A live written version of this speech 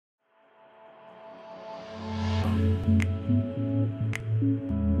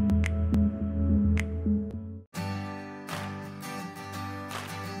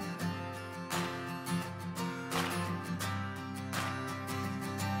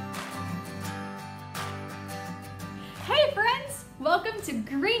Welcome to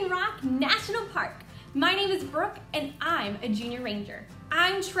Green Rock National Park. My name is Brooke and I'm a junior ranger.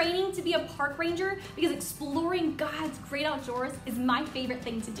 I'm training to be a park ranger because exploring God's great outdoors is my favorite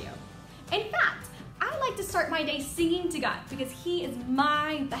thing to do. In fact, I like to start my day singing to God because He is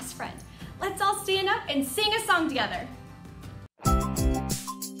my best friend. Let's all stand up and sing a song together.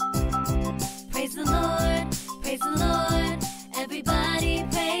 Praise the Lord, everybody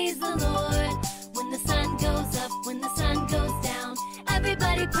praise the Lord. When the sun goes up, when the sun goes down,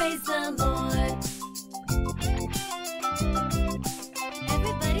 everybody praise the Lord.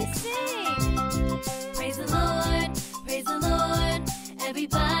 Everybody sing. Praise the Lord,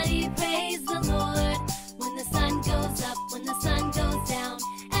 everybody praise the Lord. When the sun goes up, when the sun goes down,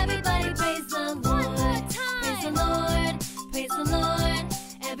 everybody praise the Lord. One more time. Praise the Lord,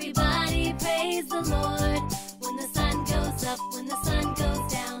 everybody praise the Lord. When the sun goes up, when the sun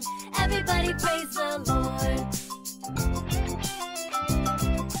goes down, everybody praise the Lord.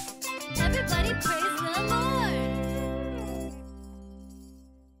 Everybody praise the Lord.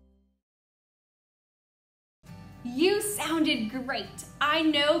 You sounded great. I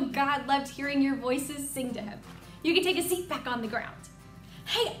know God loved hearing your voices sing to Him. You can take a seat back on the ground.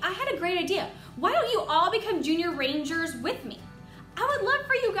 Hey, I had a great idea. Why don't you all become junior rangers with me? I would love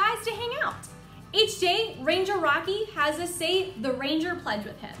for you guys to hang out. Each day, Ranger Rocky has us say the Ranger Pledge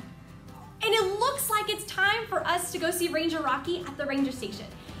with him. And it looks like it's time for us to go see Ranger Rocky at the ranger station.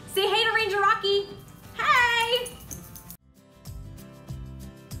 Say hey to Ranger Rocky. Hey!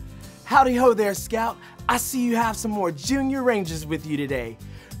 Howdy ho there, Scout. I see you have some more junior rangers with you today.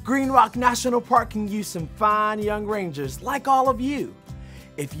 Green Rock National Park can use some fine young rangers like all of you.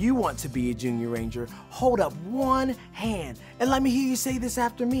 If you want to be a junior ranger, hold up one hand and let me hear you say this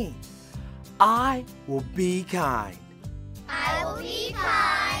after me. I will be kind. I will be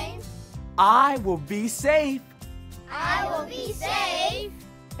kind. I will be safe. I will be safe.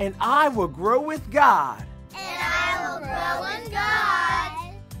 And I will grow with God. And I will grow in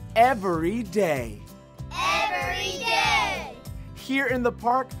God. Every day. Every day. Here in the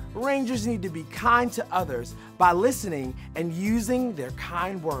park, rangers need to be kind to others by listening and using their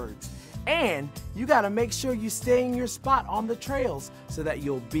kind words. And you gotta make sure you stay in your spot on the trails so that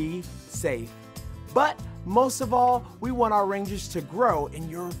you'll be safe. But most of all, we want our rangers to grow in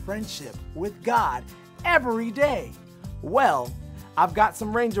your friendship with God every day. Well, I've got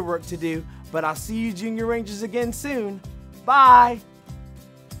some ranger work to do, but I'll see you junior rangers again soon. Bye.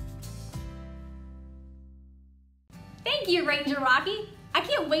 Thank you, Ranger Rocky. I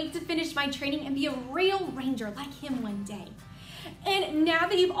can't wait to finish my training and be a real ranger like him one day. And now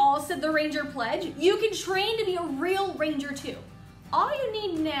that you've all said the Ranger Pledge, you can train to be a real ranger too. All you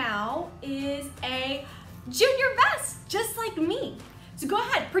need now is a junior vest, just like me. So go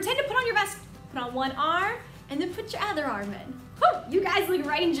ahead, pretend to put on your vest, put on one arm, and then put your other arm in. Whew, you guys look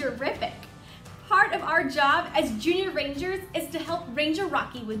ranger-rific. Part of our job as junior rangers is to help Ranger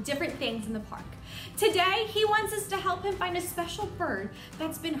Rocky with different things in the park. Today, he wants us to help him find a special bird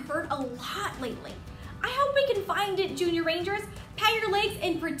that's been heard a lot lately. I hope we can find it, junior rangers. Pat your legs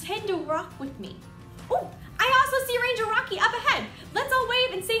and pretend to rock with me. Oh, I also see Ranger Rocky up ahead. Let's all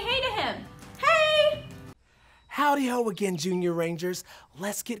wave and say hey to him. Hey! Howdy ho again, junior rangers.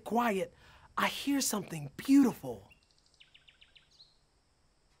 Let's get quiet. I hear something beautiful.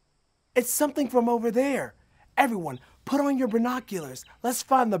 It's something from over there. Everyone, put on your binoculars. Let's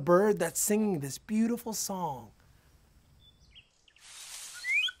find the bird that's singing this beautiful song.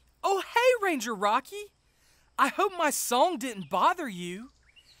 Oh, hey, Ranger Rocky. I hope my song didn't bother you.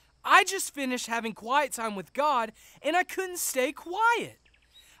 I just finished having quiet time with God, and I couldn't stay quiet.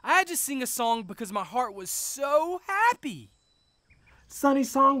 I had to sing a song because my heart was so happy. Sunny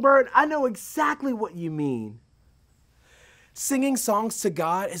Songbird, I know exactly what you mean. Singing songs to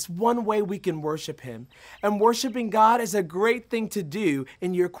God is one way we can worship Him, and worshiping God is a great thing to do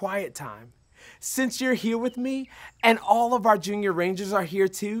in your quiet time. Since you're here with me, and all of our junior rangers are here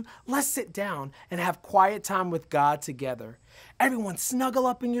too, let's sit down and have quiet time with God together. Everyone snuggle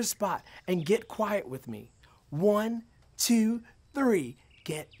up in your spot and get quiet with me. 1, 2, 3,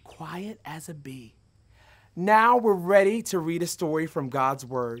 get quiet as a bee. Now we're ready to read a story from God's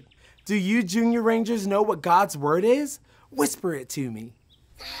Word. Do you junior rangers know what God's Word is? Whisper it to me.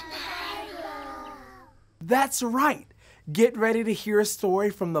 That's right. Get ready to hear a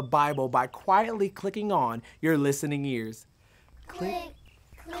story from the Bible by quietly clicking on your listening ears. Click,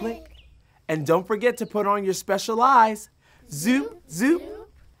 click. And don't forget to put on your special eyes. Zoop, zoop.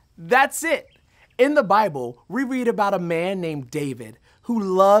 That's it. In the Bible, we read about a man named David who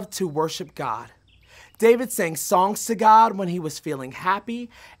loved to worship God. David sang songs to God when he was feeling happy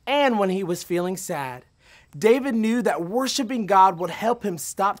and when he was feeling sad. David knew that worshiping God would help him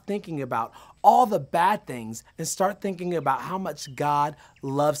stop thinking about all the bad things and start thinking about how much God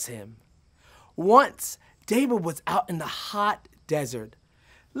loves him. Once, David was out in the hot desert.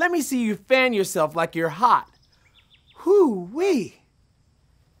 Let me see you fan yourself like you're hot. Whoo-wee.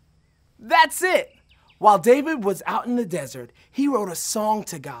 That's it. While David was out in the desert, he wrote a song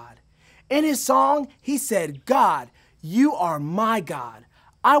to God. In his song, he said, "God, you are my God.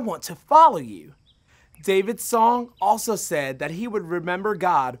 I want to follow you." David's song also said that he would remember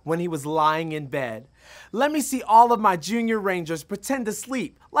God when he was lying in bed. Let me see all of my junior rangers pretend to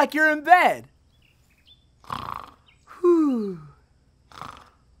sleep like you're in bed. Whew.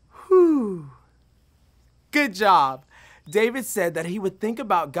 Whew. Good job. David said that he would think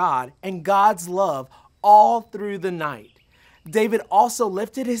about God and God's love all through the night. David also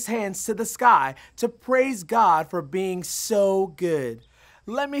lifted his hands to the sky to praise God for being so good.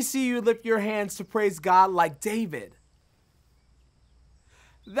 Let me see you lift your hands to praise God like David.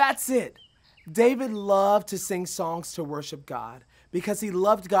 That's it. David loved to sing songs to worship God because he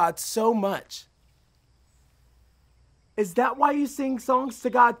loved God so much. Is that why you sing songs to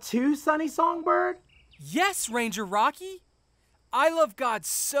God too, Sunny Songbird? Yes, Ranger Rocky. I love God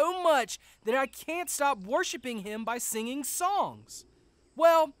so much that I can't stop worshiping him by singing songs.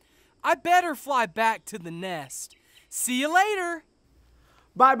 Well, I better fly back to the nest. See you later.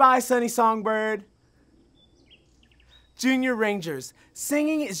 Bye-bye, Sunny Songbird. Junior Rangers,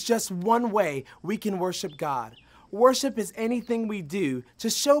 singing is just one way we can worship God. Worship is anything we do to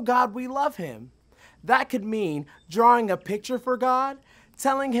show God we love him. That could mean drawing a picture for God,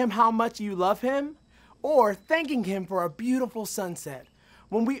 telling him how much you love him, or thanking him for a beautiful sunset.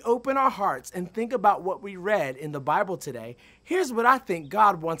 When we open our hearts and think about what we read in the Bible today, here's what I think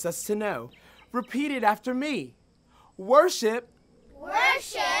God wants us to know. Repeat it after me. Worship.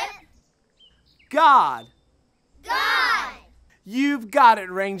 Worship God. God. You've got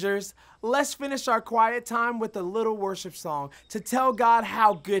it, Rangers. Let's finish our quiet time with a little worship song to tell God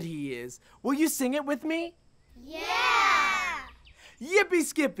how good he is. Will you sing it with me? Yeah. Yippee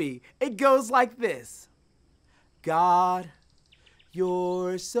skippy. It goes like this. God,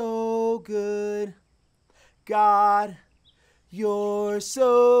 you're so good. God, you're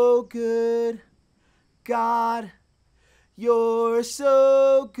so good. God, you're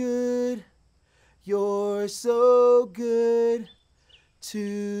so good. You're so good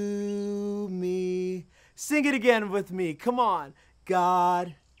to me. Sing it again with me. Come on.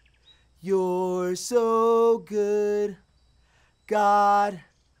 God, you're so good. God,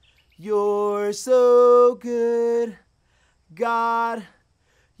 you're so good. God,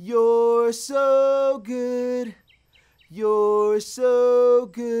 you're so good. You're so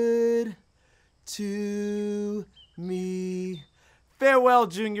good to me. Farewell,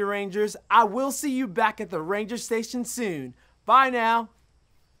 Junior Rangers. I will see you back at the Ranger Station soon. Bye now.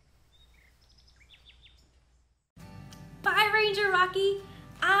 Bye, Ranger Rocky.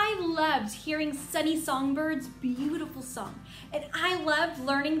 I loved hearing Sunny Songbird's beautiful song, and I loved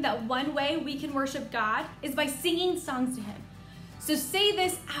learning that one way we can worship God is by singing songs to him. So say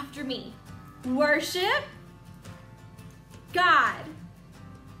this after me. Worship God.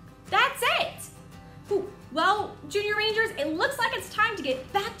 That's it. Ooh, well, Junior Rangers, it looks like it's time to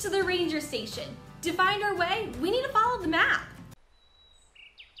get back to the Ranger Station. To find our way, we need to follow the map.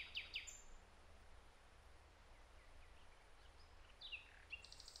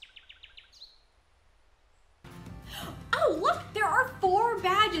 Oh, look, there are 4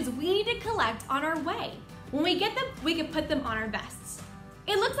 badges we need to collect on our way. When we get them, we can put them on our vests.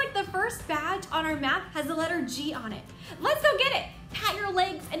 It looks like the first badge on our map has the letter G on it. Let's go get it. Pat your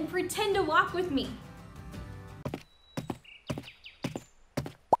legs and pretend to walk with me.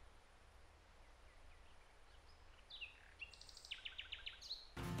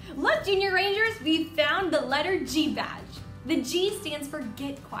 Look, Junior Rangers, we found the letter G badge. The G stands for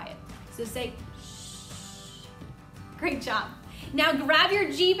get quiet. So say shh. Great job. Now grab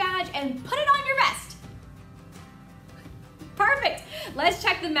your G badge and put it on your vest. Perfect. Let's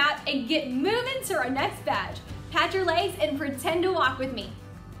check the map and get moving to our next badge. Pat your legs and pretend to walk with me.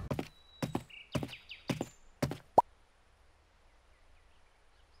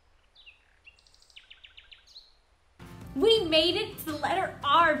 We made it to the letter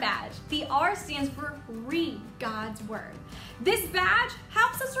R badge. The R stands for read God's word. This badge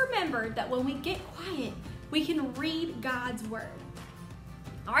helps us remember that when we get quiet, we can read God's word.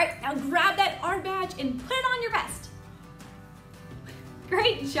 All right, now grab that R badge and put it on your vest.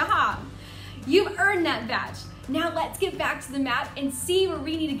 Great job. You've earned that badge. Now let's get back to the map and see where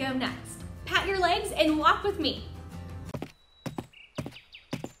we need to go next. Pat your legs and walk with me.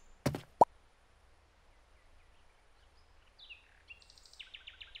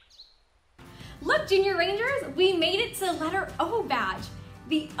 Look, Junior Rangers, we made it to the letter O badge.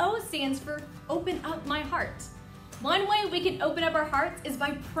 The O stands for open up my heart. One way we can open up our hearts is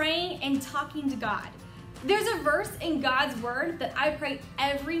by praying and talking to God. There's a verse in God's word that I pray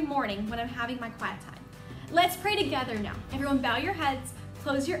every morning when I'm having my quiet time. Let's pray together now. Everyone bow your heads,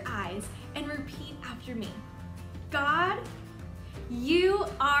 close your eyes, and repeat after me. God, you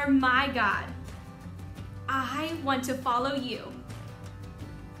are my God. I want to follow you.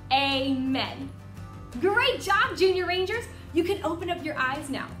 Amen. Great job, Junior Rangers. You can open up your eyes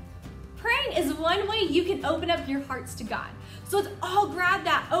now. Praying is one way you can open up your hearts to God. So let's all grab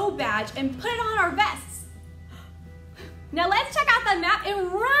that O badge and put it on our vests. Now let's check out the map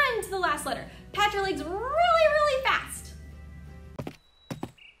and run to the last letter. Pat your legs really, really fast.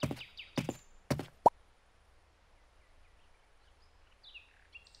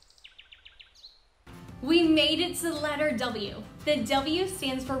 We made it to the letter W. The W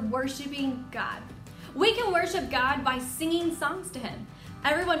stands for worshiping God. We can worship God by singing songs to Him.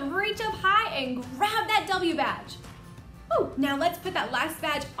 Everyone reach up high and grab that W badge. Ooh, now let's put that last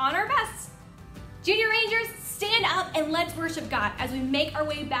badge on our vests. Junior Rangers, stand up and let's worship God as we make our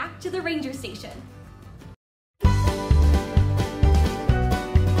way back to the Ranger Station.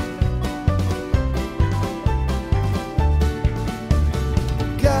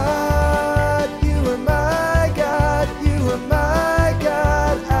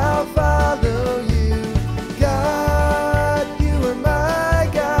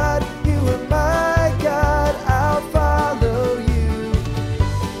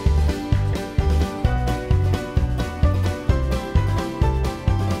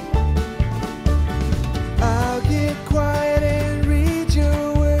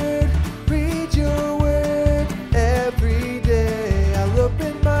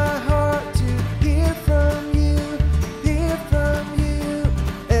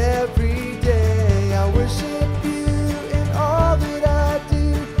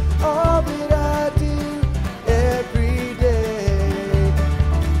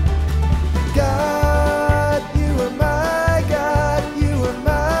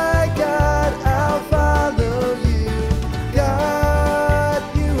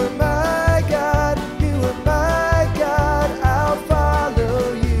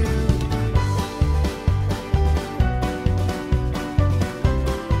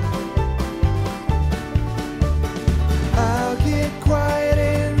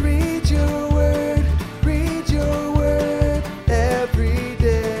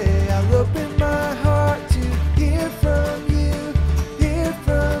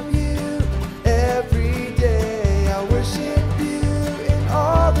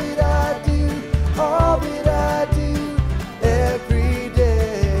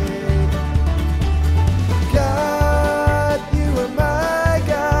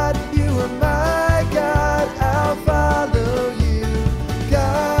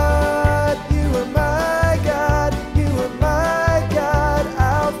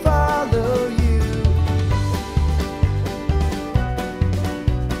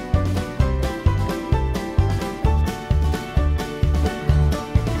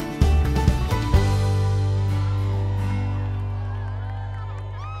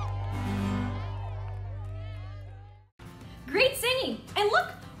 Great singing! And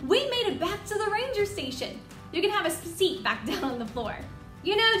look, we made it back to the Ranger Station. You can have a seat back down on the floor.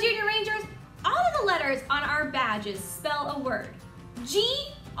 You know, Junior Rangers, all of the letters on our badges spell a word.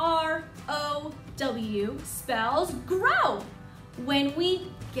 G.R.O.W. spells grow. When we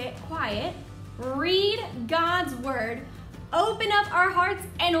get quiet, read God's word, open up our hearts,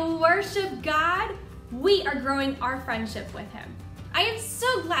 and worship God, we are growing our friendship with Him. I am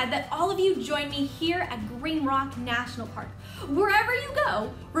so glad that all of you joined me here at Green Rock National Park. Wherever you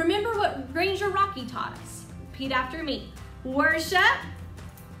go, remember what Ranger Rocky taught us. Repeat after me. Worship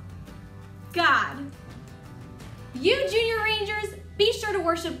God. You Junior Rangers, be sure to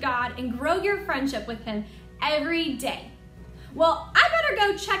worship God and grow your friendship with Him every day. Well, I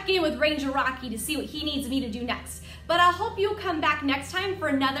better go check in with Ranger Rocky to see what he needs me to do next. But I hope you'll come back next time for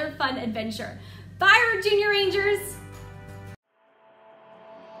another fun adventure. Bye, Junior Rangers!